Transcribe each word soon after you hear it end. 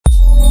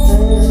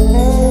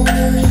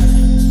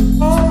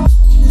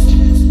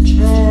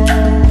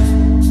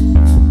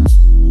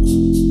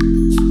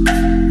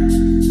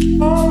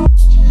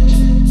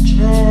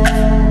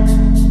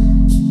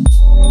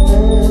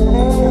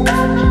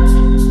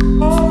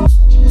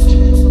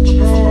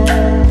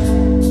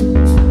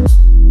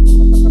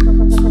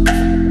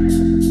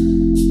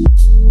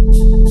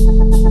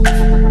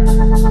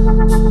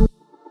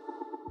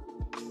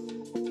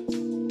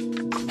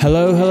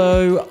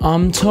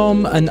I'm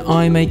Tom and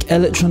I make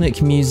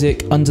electronic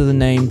music under the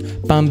name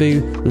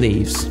Bamboo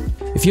Leaves.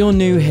 If you're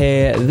new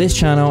here, this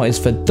channel is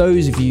for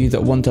those of you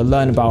that want to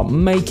learn about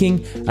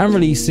making and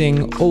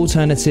releasing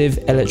alternative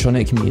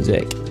electronic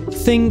music.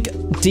 Think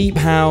deep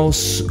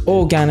house,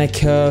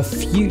 organica,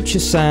 future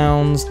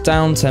sounds,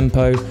 down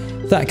tempo,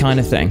 that kind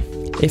of thing.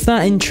 If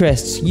that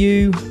interests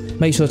you,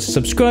 make sure to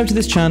subscribe to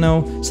this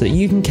channel so that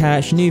you can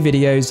catch new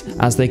videos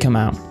as they come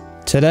out.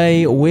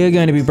 Today, we're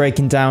going to be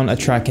breaking down a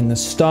track in the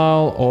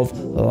style of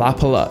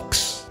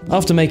Lapalux.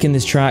 After making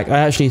this track, I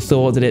actually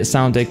thought that it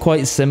sounded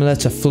quite similar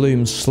to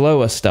Flume's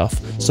slower stuff,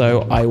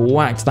 so I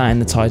whacked that in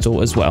the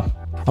title as well.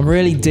 I'm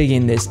really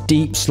digging this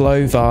deep,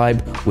 slow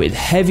vibe with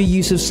heavy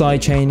use of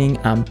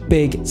sidechaining and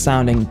big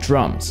sounding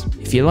drums.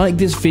 If you like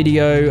this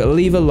video,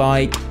 leave a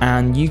like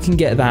and you can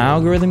get that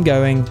algorithm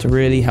going to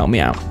really help me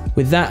out.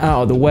 With that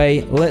out of the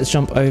way, let's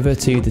jump over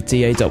to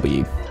the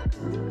DAW.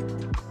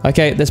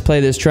 Okay, let's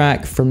play this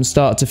track from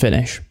start to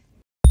finish.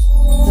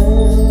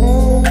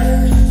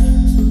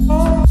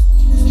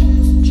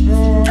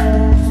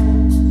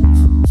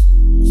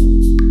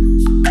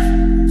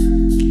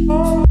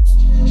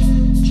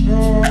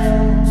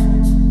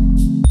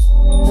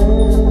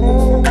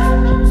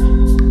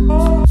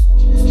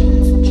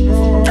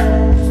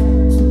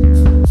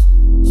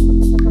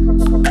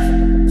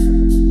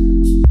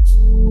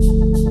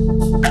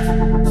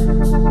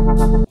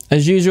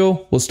 As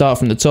usual, we'll start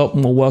from the top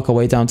and we'll work our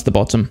way down to the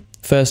bottom.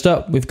 First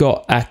up, we've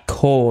got our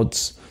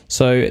chords.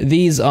 So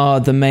these are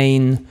the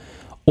main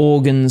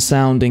organ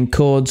sounding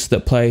chords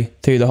that play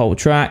through the whole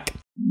track.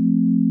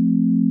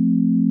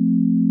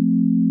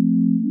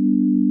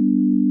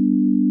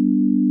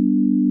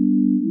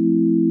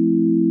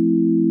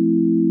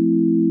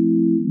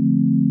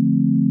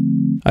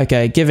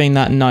 Okay, giving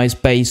that nice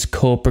bass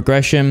chord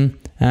progression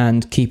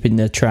and keeping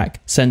the track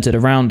centered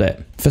around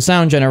it. For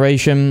sound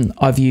generation,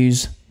 I've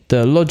used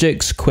the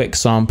Logic's quick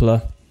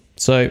sampler.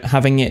 So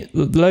having it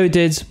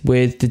loaded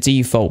with the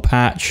default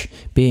patch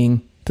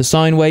being the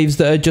sine waves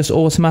that are just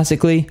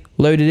automatically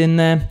loaded in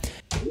there.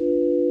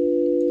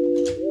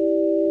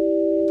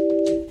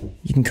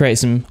 You can create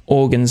some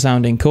organ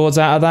sounding chords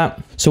out of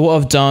that. So what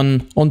I've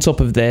done on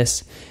top of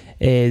this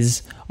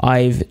is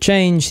I've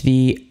changed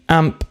the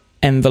amp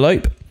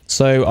envelope.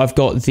 So I've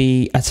got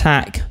the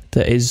attack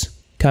that is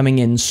coming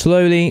in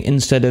slowly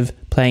instead of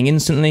playing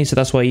instantly. So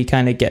that's why you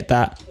kind of get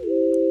that.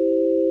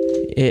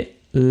 It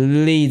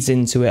leads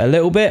into it a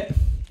little bit.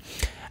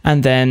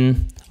 And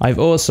then I've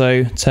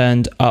also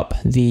turned up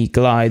the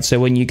glide. So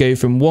when you go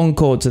from one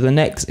chord to the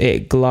next,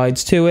 it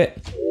glides to it.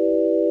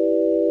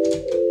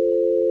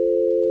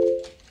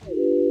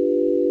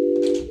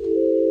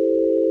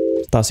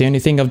 That's the only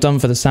thing I've done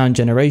for the sound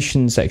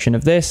generation section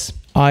of this.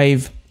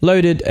 I've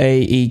loaded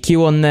a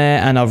EQ on there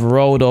and I've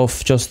rolled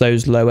off just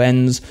those low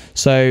ends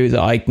so that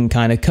I can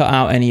kind of cut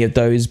out any of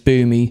those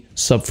boomy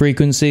sub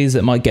frequencies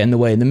that might get in the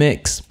way of the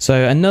mix.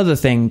 So another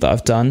thing that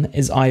I've done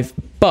is I've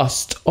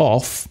bussed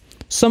off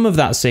some of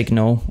that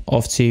signal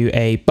off to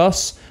a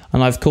bus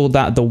and I've called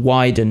that the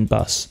widen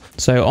bus.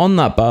 So on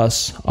that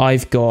bus,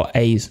 I've got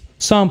a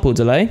sample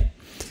delay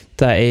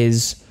that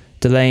is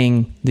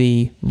delaying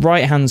the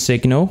right hand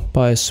signal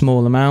by a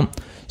small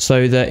amount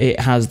so that it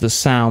has the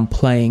sound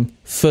playing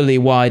fully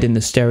wide in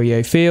the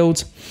stereo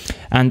field.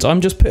 And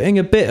I'm just putting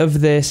a bit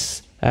of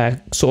this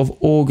sort of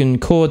organ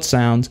chord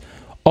sound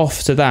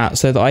off to that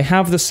so that I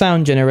have the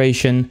sound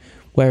generation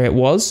where it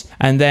was,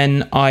 and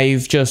then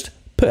I've just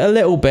put a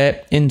little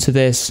bit into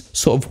this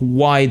sort of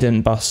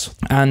widen bus,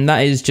 and that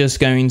is just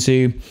going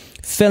to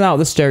fill out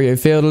the stereo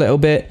field a little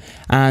bit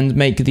and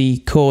make the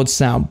chords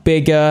sound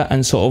bigger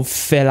and sort of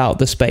fill out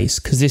the space,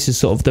 because this is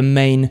sort of the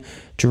main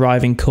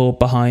driving chord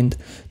behind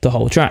the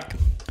whole track.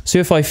 So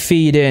if I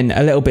feed in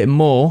a little bit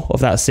more of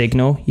that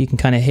signal, you can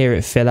kind of hear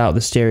it fill out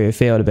the stereo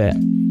field a bit.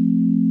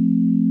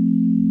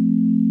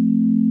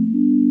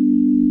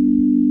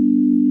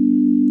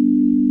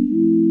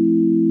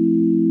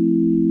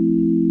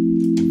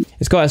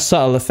 It's got a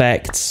subtle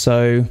effect,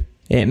 so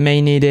it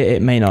may need it,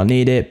 it may not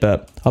need it,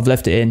 but I've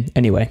left it in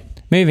anyway.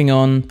 Moving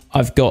on,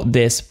 I've got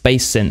this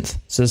bass synth,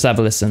 so let's have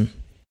a listen.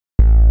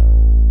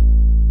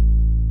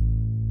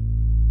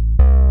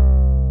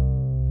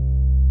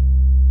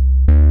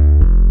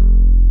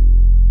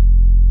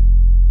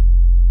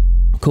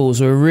 Cool,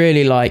 so a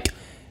really like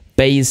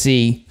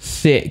bassy,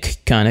 thick,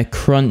 kind of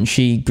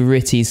crunchy,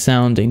 gritty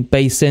sounding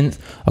bass synth.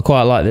 I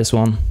quite like this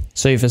one.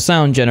 So for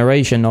sound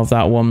generation of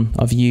that one,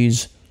 I've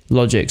used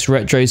Logic's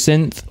retro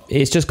synth.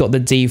 It's just got the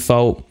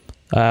default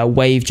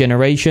wave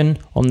generation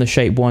on the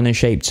shape 1 and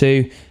shape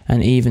 2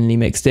 and evenly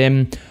mixed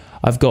in.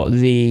 I've got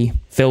the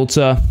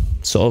filter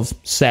sort of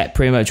set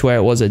pretty much where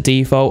it was at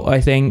default, I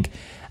think.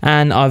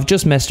 And I've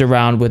just messed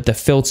around with the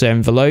filter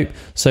envelope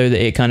so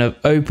that it kind of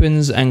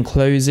opens and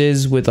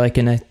closes with like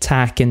an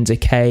attack and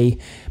decay,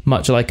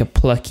 much like a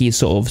plucky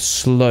sort of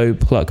slow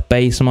pluck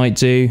bass might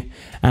do.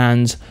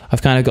 And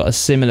I've kind of got a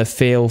similar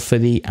feel for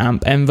the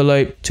amp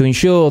envelope to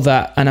ensure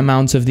that an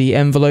amount of the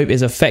envelope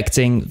is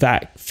affecting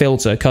that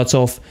filter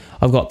cutoff.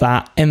 I've got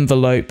that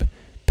envelope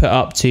put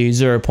up to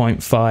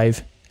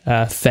 0.5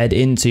 fed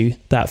into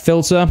that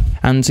filter.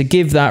 And to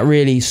give that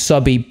really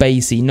subby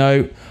bassy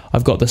note,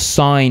 I've got the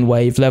sine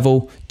wave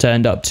level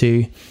turned up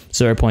to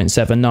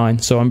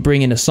 0.79. So I'm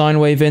bringing a sine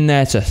wave in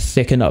there to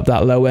thicken up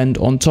that low end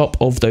on top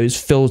of those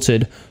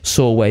filtered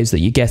saw waves that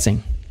you're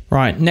getting.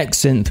 Right,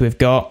 next synth we've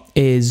got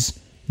is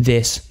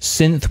this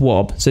synth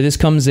wob. So this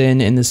comes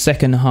in the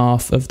second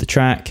half of the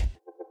track.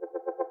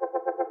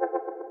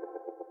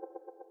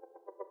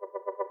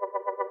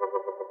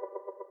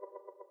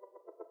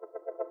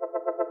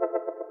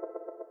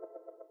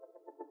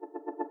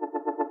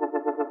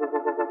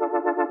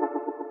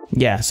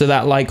 Yeah, so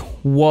that like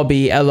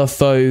wobby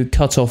LFO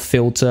cutoff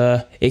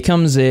filter, it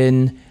comes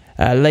in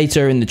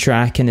later in the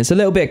track and it's a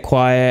little bit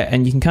quiet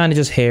and you can kind of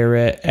just hear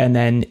it, and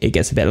then it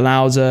gets a bit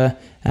louder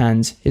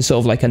and it's sort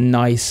of like a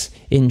nice,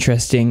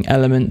 interesting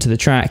element to the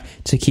track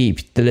to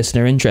keep the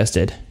listener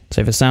interested.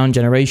 So for sound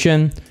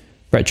generation,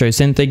 retro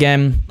synth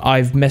again,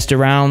 I've messed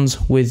around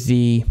with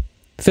the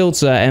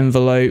filter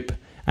envelope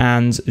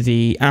and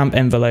the amp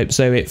envelope,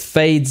 so it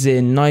fades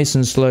in nice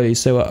and slowly,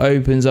 so it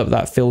opens up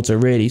that filter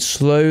really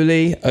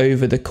slowly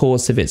over the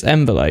course of its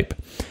envelope.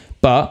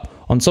 But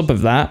on top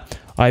of that,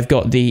 I've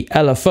got the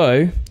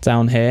LFO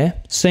down here,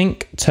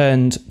 sync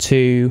turned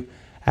to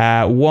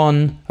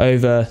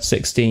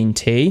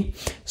 1/16T,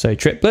 so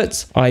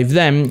triplets. I've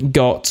then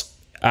got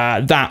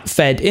that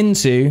fed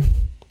into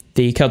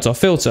the cutoff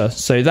filter,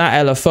 so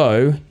that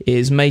LFO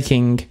is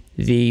making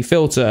the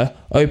filter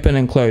open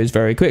and close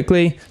very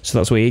quickly, so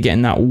that's where you're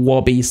getting that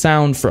wobby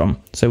sound from.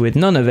 So with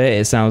none of it,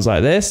 it sounds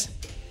like this.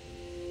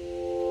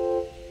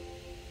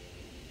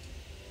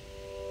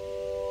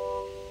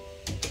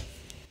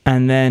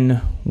 And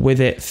then with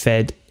it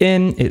fed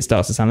in, it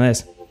starts to sound like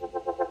this.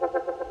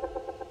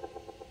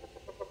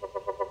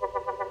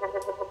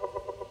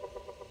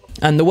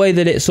 And the way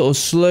that it sort of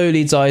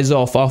slowly dies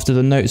off after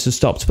the notes have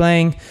stopped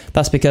playing,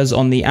 that's because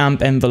on the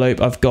amp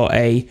envelope, I've got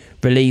a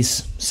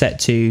release set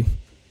to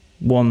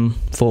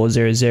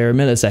 1400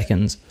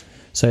 milliseconds.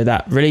 So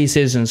that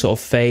releases and sort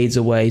of fades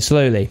away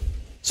slowly.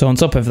 So on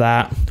top of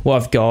that, what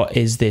I've got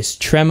is this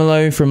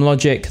tremolo from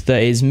Logic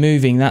that is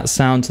moving that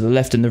sound to the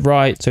left and the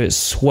right. So it's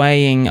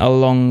swaying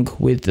along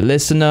with the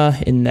listener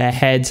in their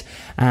head,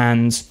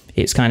 and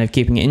it's kind of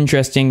keeping it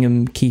interesting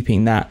and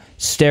keeping that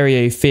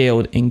stereo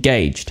field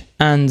engaged.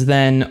 And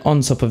then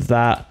on top of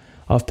that,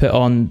 I've put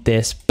on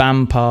this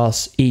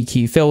bandpass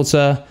EQ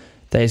filter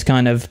that is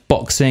kind of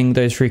boxing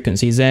those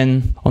frequencies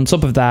in. On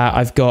top of that,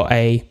 I've got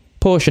a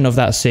portion of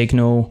that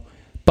signal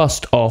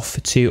bussed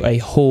off to a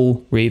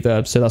hall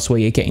reverb. So that's where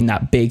you're getting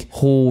that big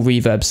hall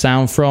reverb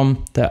sound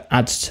from that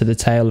adds to the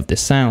tail of this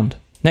sound.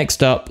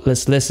 Next up,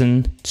 let's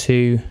listen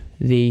to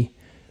the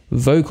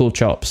vocal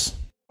chops.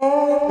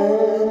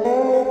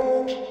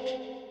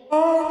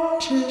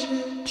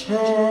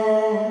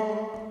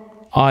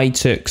 I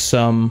took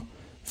some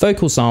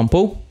vocal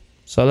sample,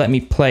 so let me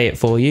play it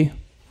for you.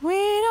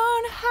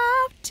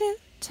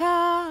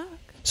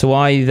 So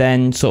I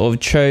then sort of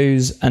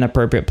chose an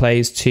appropriate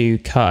place to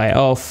cut it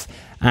off,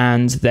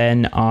 and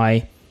then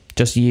I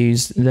just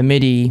used the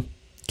MIDI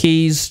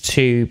keys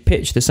to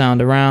pitch the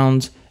sound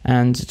around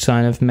and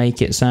kind of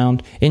make it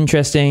sound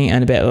interesting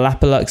and a bit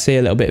Lapaluxy,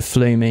 a little bit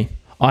flumey.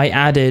 I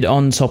added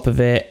on top of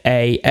it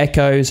a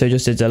echo, so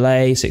just a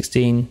delay,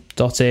 16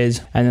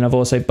 dotted, and then I've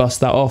also bussed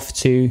that off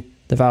to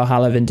the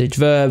Valhalla Vintage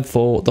Verb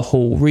for the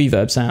whole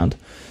reverb sound.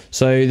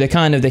 So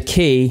the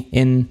key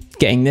in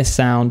getting this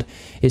sound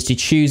is to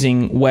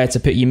choosing where to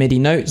put your MIDI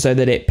note so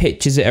that it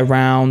pitches it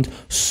around,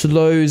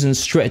 slows and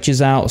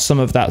stretches out some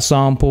of that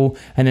sample,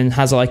 and then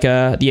has like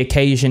the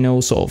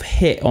occasional sort of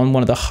hit on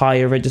one of the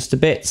higher register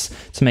bits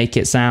to make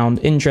it sound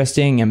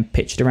interesting and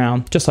pitched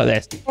around, just like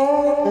this.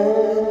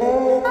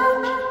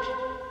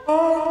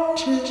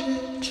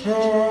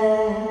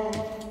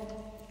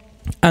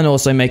 And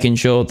also making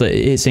sure that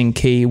it's in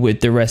key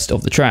with the rest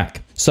of the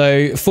track.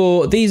 So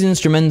for these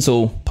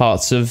instrumental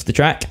parts of the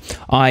track,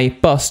 I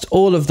bussed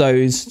all of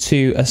those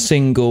to a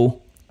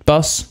single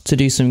bus to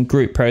do some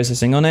group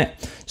processing on it.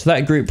 So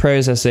that group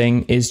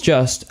processing is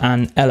just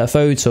an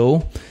LFO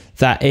tool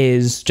that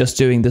is just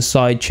doing the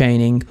side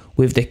chaining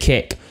with the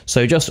kick.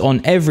 So just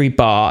on every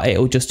bar, it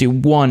will just do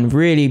one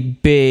really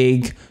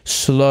big,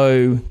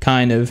 slow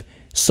kind of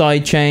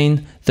side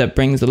chain that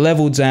brings the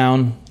level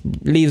down,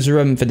 leaves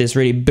room for this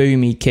really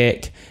boomy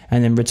kick,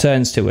 and then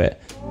returns to it.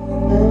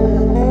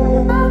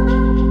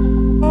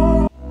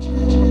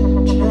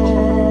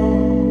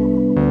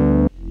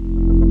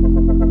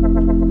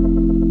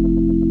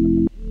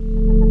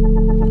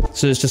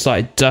 So it's just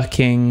like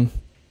ducking,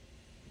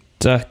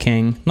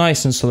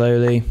 nice and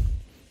slowly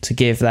to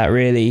give that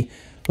really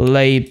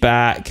laid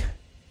back,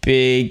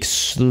 big,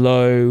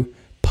 slow,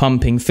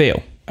 pumping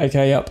feel.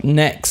 Okay, up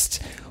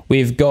next,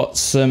 we've got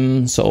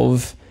some sort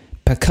of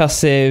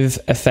percussive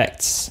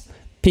effects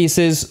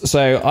pieces.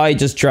 So I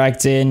just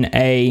dragged in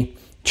a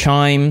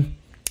chime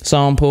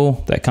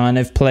sample that kind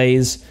of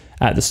plays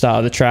at the start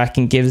of the track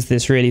and gives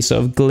this really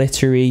sort of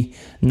glittery,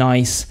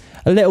 nice,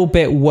 a little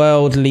bit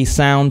worldly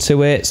sound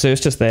to it. So it's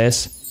just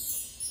this.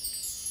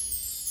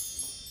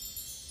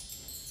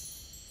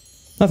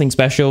 Nothing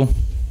special,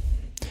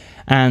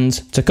 And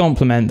to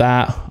complement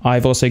that,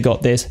 I've also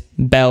got this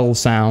bell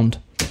sound.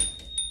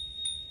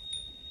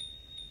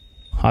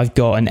 I've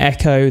got an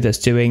echo that's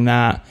doing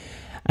that,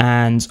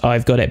 and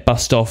I've got it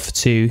bussed off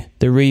to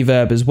the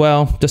reverb as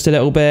well, just a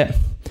little bit,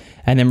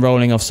 and then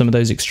rolling off some of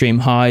those extreme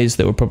highs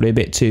that were probably a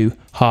bit too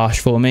harsh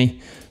for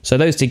me. So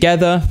those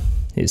together,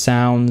 it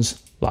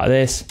sounds like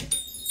this.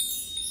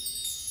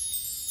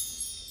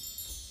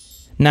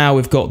 Now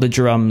we've got the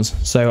drums,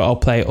 so I'll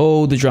play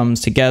all the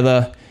drums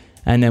together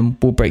and then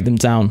we'll break them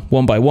down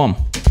one by one.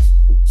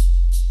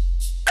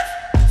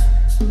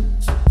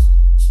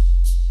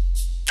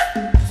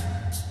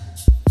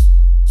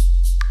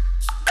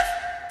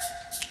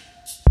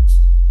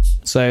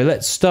 So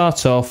let's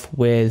start off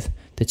with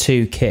the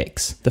two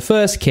kicks. The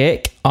first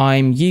kick,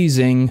 I'm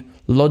using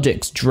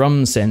Logic's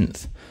drum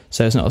synth.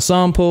 So it's not a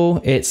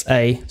sample, it's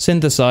a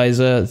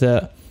synthesizer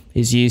that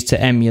is used to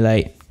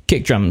emulate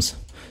kick drums.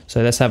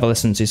 So let's have a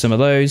listen to some of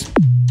those.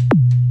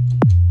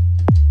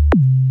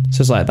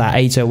 So it's like that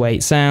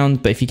 808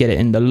 sound, but if you get it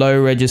in the low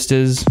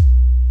registers,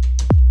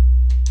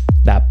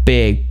 that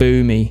big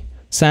boomy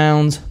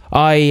sound.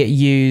 I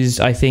used,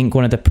 I think,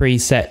 one of the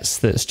presets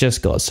that's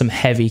just got some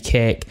heavy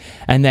kick,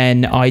 and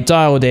then I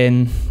dialed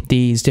in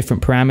these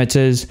different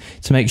parameters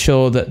to make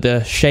sure that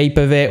the shape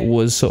of it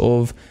was sort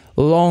of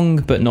long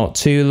but not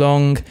too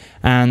long,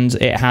 and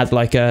it had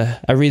like a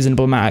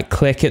reasonable amount of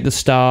click at the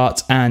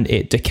start, and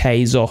it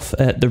decays off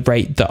at the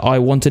rate that I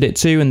wanted it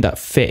to and that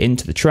fit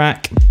into the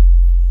track.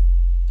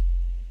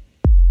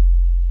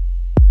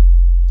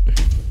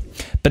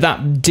 But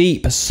that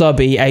deep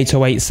subby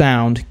 808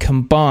 sound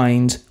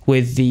combined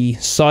with the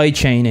side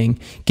chaining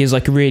gives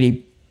like a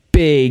really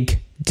big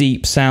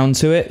deep sound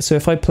to it. So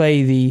if I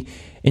play the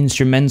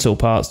instrumental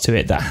parts to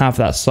it that have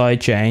that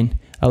side chain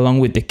along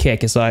with the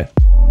kick, it's like,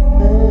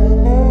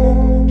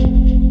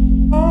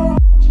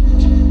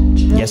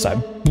 yes, like,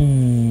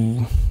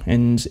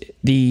 and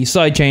the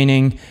side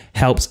chaining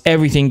helps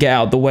everything get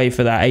out of the way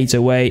for that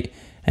 808,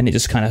 and it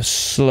just kind of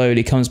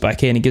slowly comes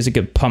back in. It gives a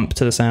good pump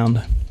to the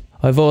sound.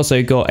 I've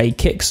also got a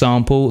kick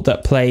sample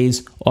that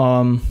plays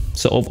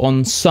sort of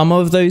on some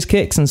of those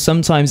kicks and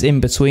sometimes in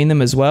between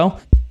them as well.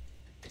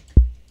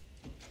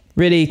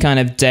 Really kind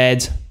of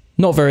dead,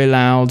 not very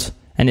loud,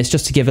 and it's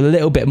just to give a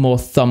little bit more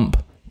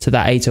thump to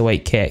that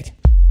 808 kick.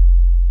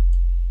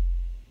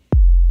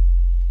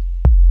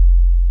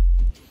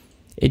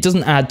 It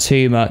doesn't add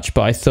too much,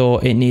 but I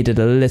thought it needed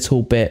a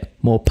little bit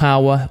more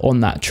power on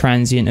that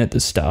transient at the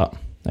start.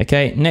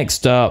 Okay,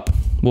 next up,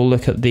 we'll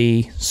look at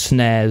the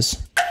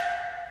snares.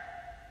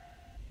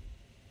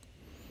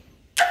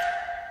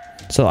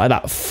 So like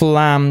that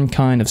flam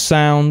kind of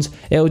sound.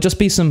 It'll just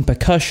be some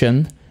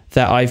percussion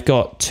that I've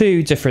got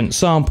two different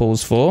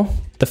samples for.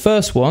 The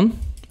first one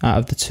out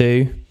of the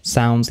two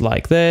sounds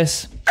like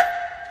this.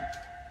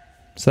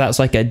 So that's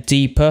like a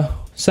deeper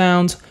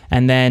sound.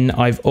 And then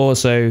I've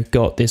also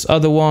got this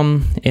other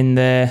one in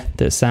there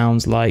that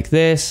sounds like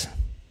this.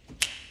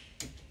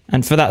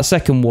 And for that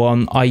second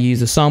one, I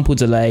use a sample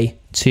delay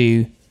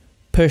to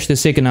push the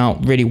signal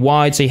out really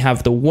wide, so you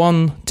have the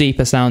one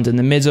deeper sound in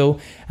the middle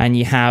and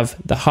you have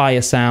the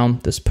higher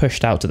sound that's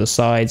pushed out to the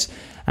sides,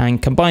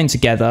 and combined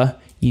together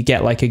you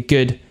get like a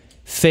good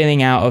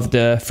filling out of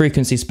the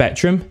frequency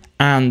spectrum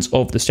and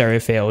of the stereo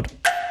field.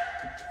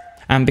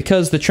 And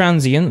because the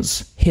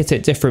transients hit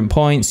at different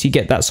points, you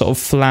get that sort of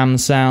flam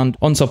sound.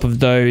 On top of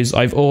those,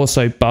 I've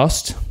also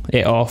bussed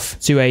it off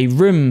to a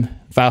room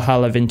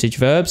Valhalla vintage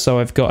verb, so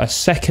I've got a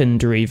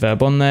second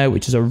reverb on there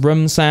which is a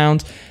room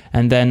sound,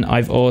 and then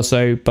I've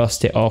also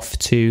bussed it off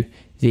to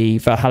the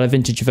Valhalla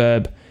vintage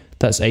verb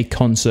that's a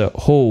concert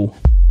hall.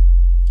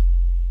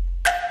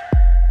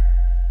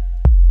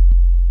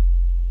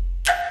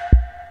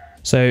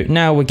 So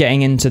now we're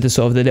getting into the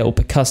sort of the little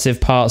percussive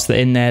parts that are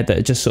in there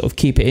that just sort of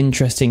keep it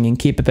interesting and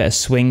keep a bit of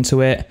swing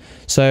to it.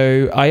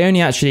 So I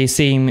only actually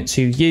seem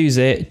to use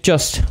it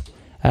just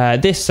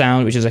this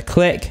sound, which is a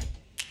click.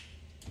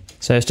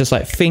 So it's just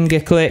like finger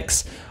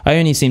clicks. I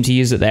only seem to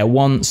use it there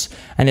once,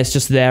 and it's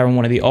just there on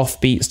one of the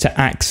offbeats to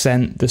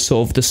accent the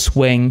sort of the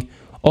swing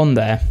on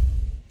there.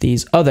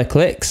 These other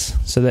clicks,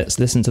 so let's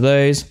listen to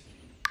those.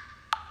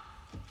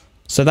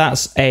 So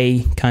that's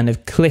a kind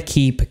of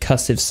clicky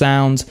percussive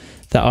sound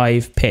that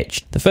I've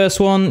pitched. The first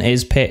one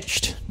is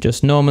pitched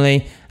just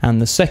normally,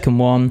 and the second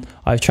one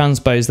I've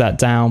transposed that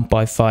down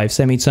by 5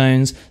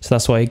 semitones, so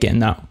that's why you're getting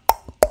that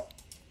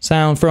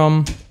sound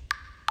from.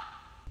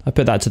 I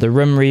put that to the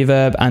room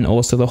reverb and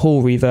also the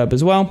hall reverb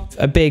as well.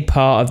 A big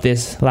part of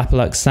this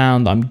Lapalux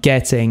sound I'm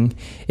getting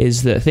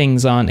is that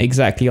things aren't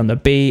exactly on the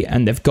beat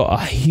and they've got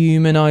a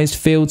humanized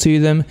feel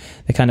to them.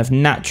 They're kind of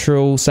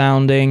natural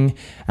sounding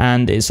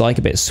and it's like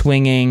a bit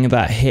swinging,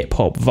 that hip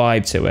hop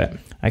vibe to it.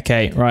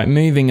 Okay, right,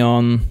 moving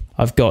on.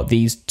 I've got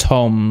these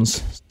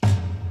toms.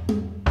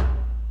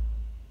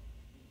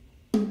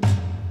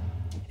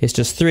 It's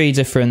just 3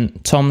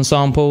 different tom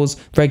samples,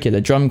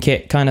 regular drum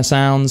kit kind of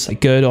sounds,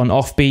 good on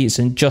offbeats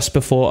and just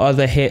before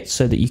other hits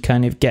so that you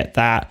kind of get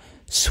that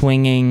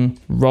swinging,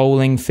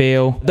 rolling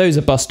feel. Those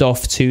are bussed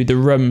off to the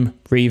room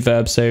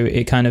reverb, so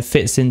it kind of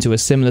fits into a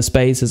similar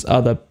space as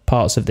other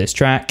parts of this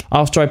track.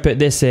 After I put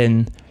this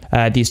in,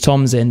 these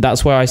toms in,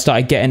 that's where I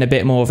started getting a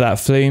bit more of that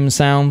Flume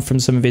sound from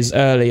some of his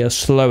earlier,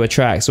 slower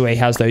tracks, where he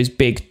has those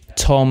big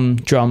tom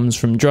drums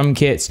from drum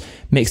kits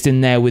mixed in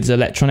there with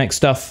electronic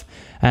stuff,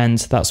 and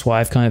that's why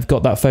I've kind of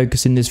got that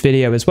focus in this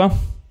video as well.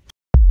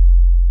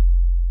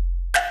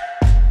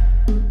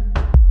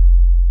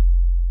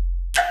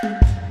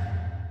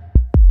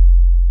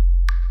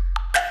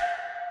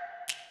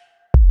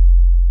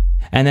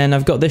 And then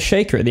I've got this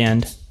shaker at the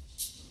end.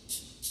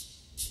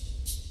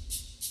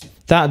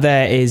 That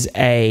there is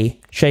a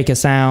shaker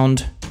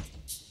sound.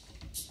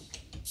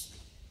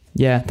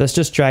 Yeah, that's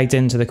just dragged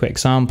into the quick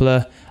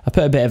sampler. I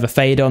put a bit of a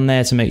fade on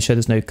there to make sure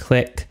there's no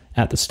click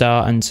at the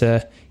start and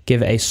to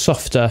give it a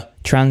softer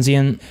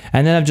transient.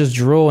 And then I've just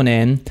drawn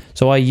in,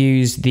 so I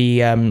used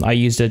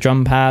a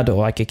drum pad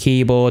or like a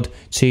keyboard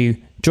to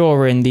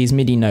draw in these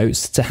MIDI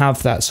notes to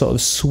have that sort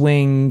of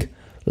swing,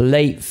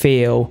 late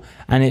feel,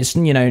 and it's,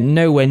 you know,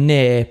 nowhere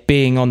near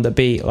being on the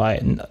beat.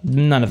 Like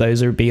none of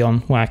those would be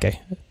on. Well, okay,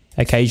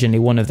 occasionally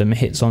one of them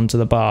hits onto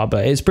the bar,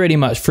 but it's pretty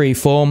much free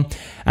form,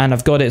 and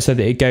I've got it so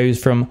that it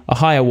goes from a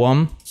higher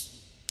one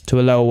to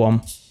a lower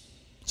one.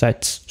 So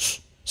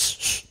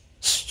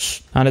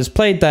and I just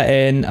played that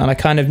in, and I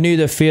kind of knew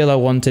the feel I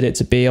wanted it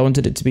to be. I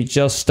wanted it to be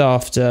just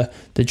after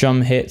the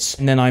drum hits,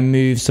 and then I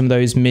moved some of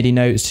those MIDI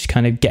notes to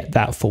kind of get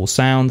that full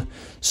sound.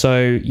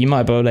 So you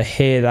might be able to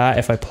hear that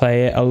if I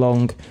play it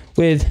along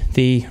with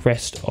the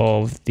rest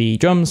of the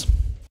drums.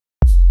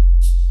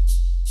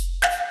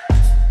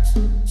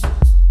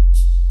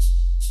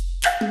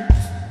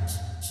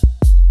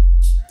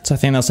 So I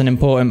think that's an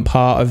important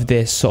part of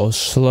this sort of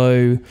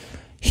slow,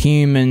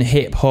 human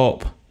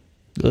hip-hop,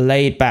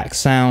 laid-back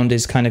sound,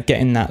 is kind of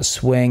getting that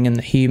swing and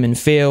the human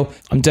feel.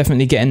 I'm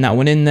definitely getting that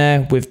one in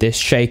there with this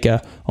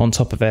shaker on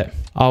top of it.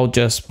 I'll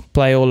just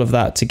play all of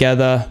that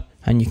together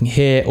and you can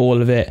hear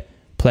all of it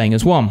playing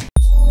as one.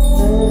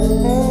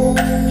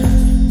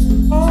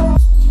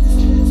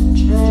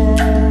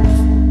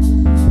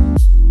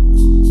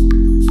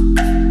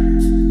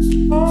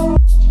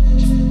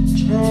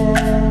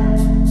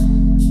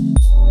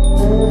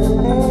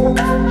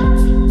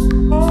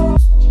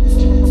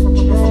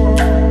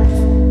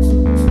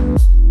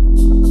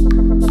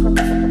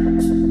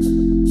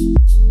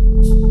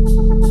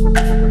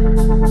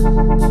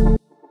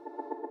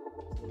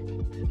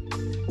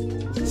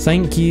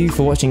 Thank you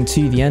for watching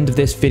to the end of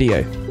this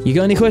video. You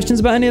got any questions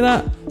about any of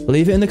that?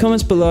 Leave it in the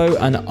comments below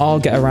and I'll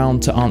get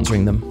around to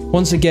answering them.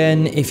 Once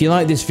again, if you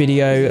like this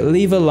video,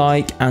 leave a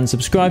like and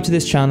subscribe to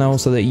this channel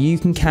so that you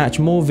can catch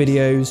more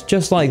videos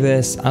just like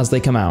this as they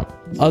come out.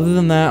 Other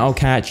than that, I'll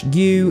catch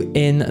you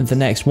in the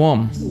next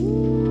one.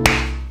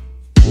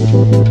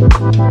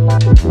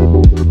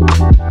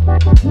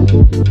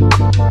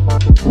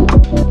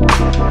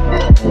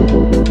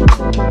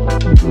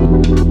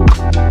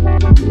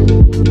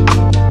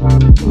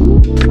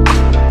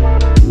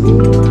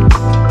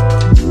 Thank you.